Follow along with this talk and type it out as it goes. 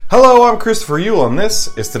Hello, I'm Christopher Uhl, and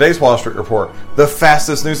this is today's Wall Street Report, the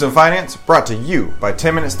fastest news in finance, brought to you by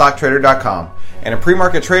 10MinuteStockTrader.com. And in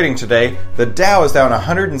pre-market trading today, the Dow is down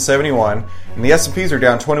 171, and the S&Ps are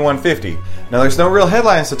down 2150. Now, there's no real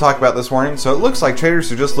headlines to talk about this morning, so it looks like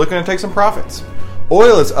traders are just looking to take some profits.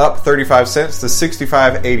 Oil is up 35 cents to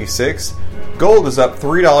 $65.86. Gold is up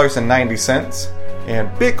 $3.90, and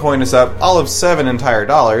Bitcoin is up all of $7 entire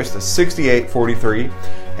dollars to $68.43.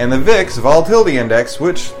 And the VIX Volatility Index,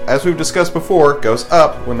 which, as we've discussed before, goes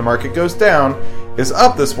up when the market goes down, is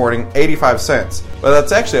up this morning 85 cents. But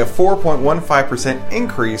that's actually a 4.15%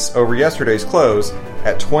 increase over yesterday's close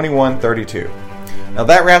at 21.32. Now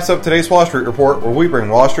that wraps up today's Wall Street Report, where we bring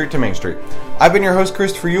Wall Street to Main Street. I've been your host,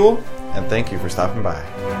 Christopher Uhl, and thank you for stopping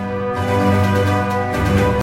by.